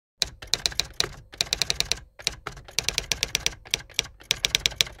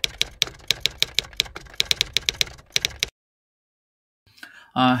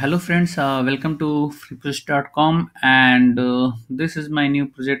Hello friends, welcome to freepush.com, and this is my new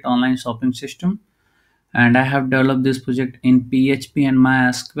project, online shopping system. And I have developed this project in PHP and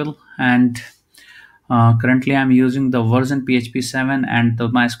MySQL, and currently I'm using the version PHP 7 and the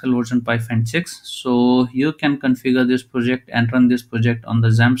MySQL version 5.6. So you can configure this project and run this project on the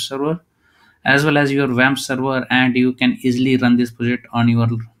XAMPP server as well as your WAMP server, and you can easily run this project on your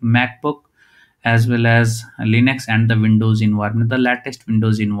MacBook as well as Linux and the Windows environment, the latest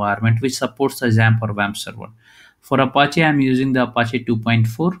Windows environment which supports the XAMPP or WAMP server. For Apache, I'm using the Apache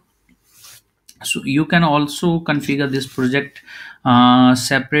 2.4. So you can also configure this project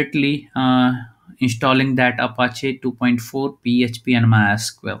separately, installing that Apache 2.4 PHP and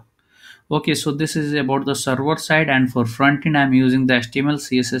MySQL. Okay, so this is about the server side, and for front end I'm using the HTML,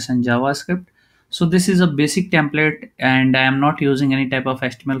 CSS and JavaScript. So this is a basic template, and I am not using any type of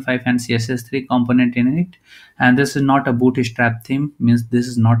HTML5 and CSS3 component in it. And this is not a bootstrap theme, means this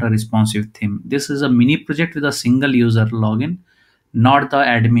is not a responsive theme. This is a mini project with a single user login, not the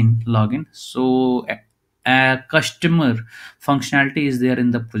admin login. So a customer functionality is there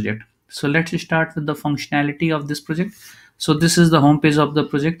in the project. So let's start with the functionality of this project. So this is the home page of the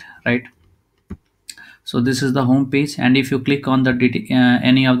project, right? So this is the home page, and if you click on the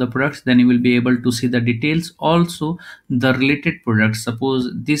any of the products, then you will be able to see the details, also the related products. Suppose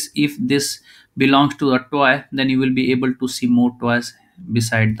this, if this belongs to a toy, then you will be able to see more toys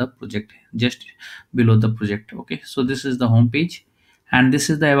beside the project, just below the project. Okay, so this is the home page, and this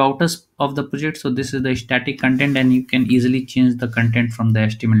is the about us of the project. So this is the static content, and you can easily change the content from the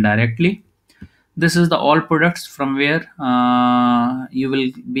HTML directly. This is the all products, from where you will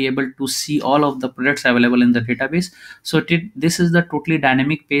be able to see all of the products available in the database. So this is the totally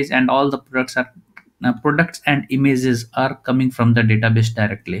dynamic page, and all the products are products and images are coming from the database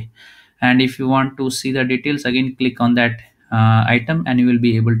directly. And if you want to see the details, again click on that item and you will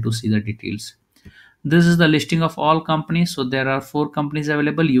be able to see the details. This is the listing of all companies. So there are 4 companies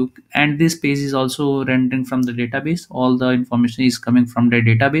available. And this page is also rendering from the database. All the information is coming from the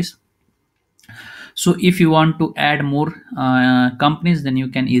database. So if you want to add more companies, then you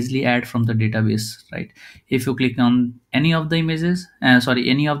can easily add from the database, right? If you click on any of the images,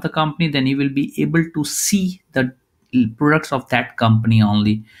 any of the company, then you will be able to see the products of that company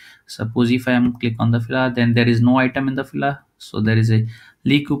only. Suppose if I am click on the fila, then there is no item in the fila. So there is a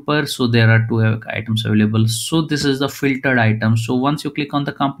Lee Cooper, so there are 2 items available. So this is the filtered item. So once you click on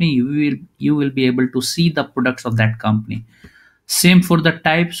the company, you will be able to see the products of that company. Same for the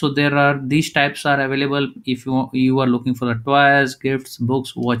type. So there are, these types are available if you are looking for the toys, gifts,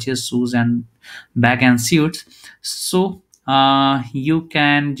 books, watches, shoes and bag and suits. So you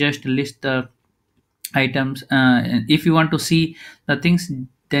can just list the items. If you want to see the things,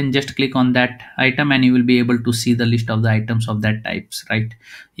 then just click on that item and you will be able to see the list of the items of that types, right?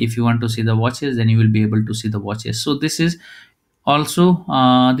 If you want to see the watches, then you will be able to see the watches. So this is also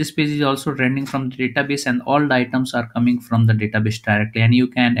this page is also rendering from the database, and all the items are coming from the database directly, and you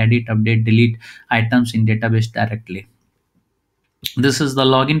can edit, update, delete items in database directly. This is the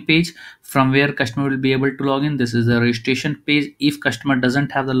login page, from where customer will be able to log in. This is the registration page. If customer uh,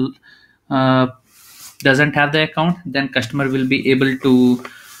 doesn't have the account, then customer will be able to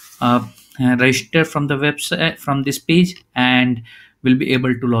uh, register from the website, from this page, and will be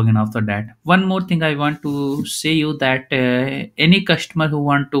able to log in after that. One more thing I want to say you, that any customer who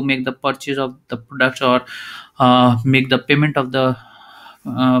want to make the purchase of the products, or make the payment of the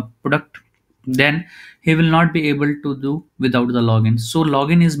product, then he will not be able to do without the login. So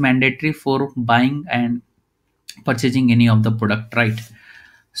login is mandatory for buying and purchasing any of the product, right?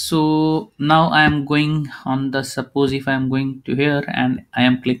 So now I am going on the, suppose if I am going to here and I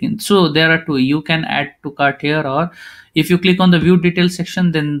am clicking, so there are 2, you can add to cart here, or if you click on the view details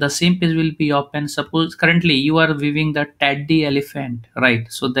section, then the same page will be open. Suppose currently you are viewing the teddy elephant, right?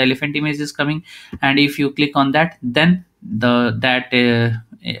 So the elephant image is coming, and if you click on that, then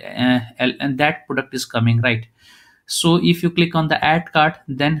and that product is coming, right? So if you click on the add cart,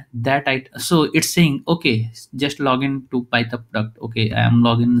 then so it's saying, okay, just log in to buy the product. Okay, I am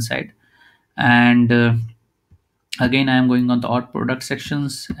logging inside, and again I am going on the all product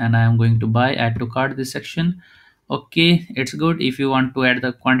sections, and I am going to buy, add to cart, this section. Okay, it's good. If you want to add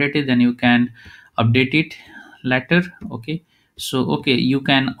the quantity, then you can update it later. Okay, so okay, you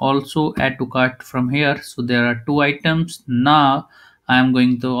can also add to cart from here. So there are 2 items. Now I am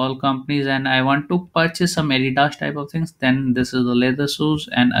going to all companies, and I want to purchase some Adidas type of things. Then this is the leather shoes,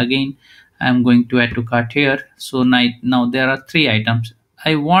 and again I am going to add to cart here. So now there are 3 items.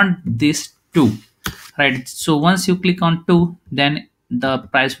 I want this 2, right? So once you click on 2, then the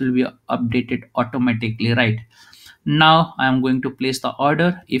price will be updated automatically, right? Now I am going to place the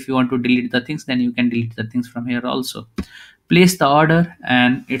order. If you want to delete the things, then you can delete the things from here also. Place the order,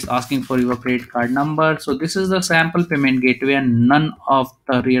 and it's asking for your credit card number. So this is the sample payment gateway, and none of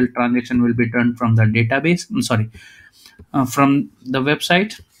the real transaction will be done from the database. I'm sorry, from the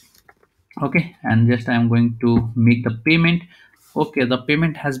website. Okay, and just I'm going to make the payment. Okay, the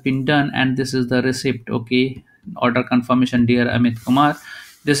payment has been done, and this is the receipt. Okay, order confirmation, dear Amit Kumar.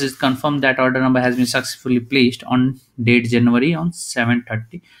 This is confirmed that order number has been successfully placed on date January on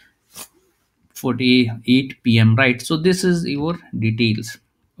 7:30 48 p.m. right? So this is your details.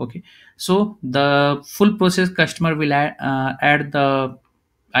 Okay, so the full process, customer will add the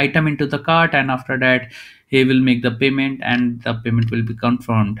item into the cart, and after that he will make the payment, and the payment will be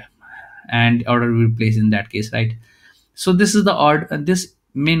confirmed, and order will be placed in that case, right? So this is the order. This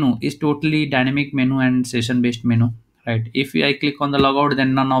menu is totally dynamic menu and session based menu, right? If I click on the logout,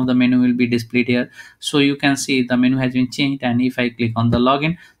 then none of the menu will be displayed here. So you can see the menu has been changed, and if I click on the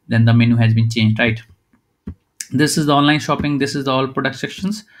login, then the menu has been changed, right? This is the online shopping. This is the all product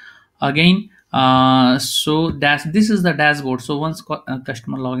sections again. So this is the dashboard. So once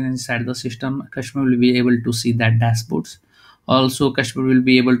customer login inside the system, customer will be able to see that dashboards. Also customer will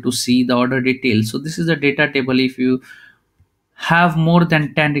be able to see the order details. So this is the data table. If you have more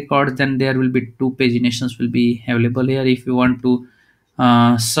than 10 records, then there will be two paginations will be available here. If you want to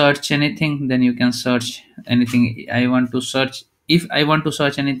search anything, then you can search anything. I want to search, if I want to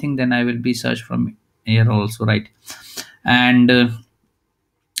search anything, then I will be search from here also, right? And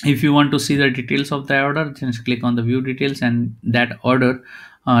if you want to see the details of the order, just click on the view details, and that order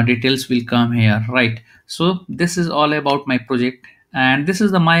details will come here, right? So this is all about my project, and this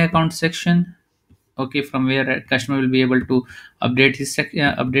is the my account section. Okay, from where a customer will be able to update his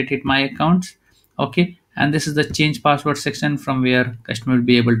update it my accounts. Okay, and this is the change password section, from where customer will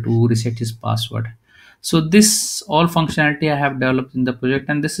be able to reset his password. So this all functionality I have developed in the project,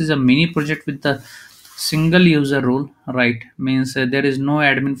 and this is a mini project with the single user role, right? Means there is no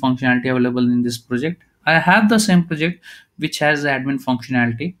admin functionality available in this project. I have the same project which has admin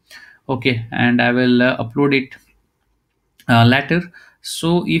functionality. Okay, and I will upload it later.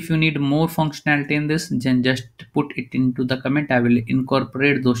 So if you need more functionality in this, then just put it into the comment. I will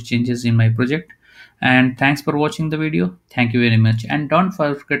incorporate those changes in my project. And thanks for watching the video. Thank you very much, and don't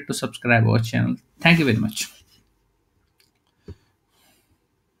forget to subscribe our channel. Thank you very much.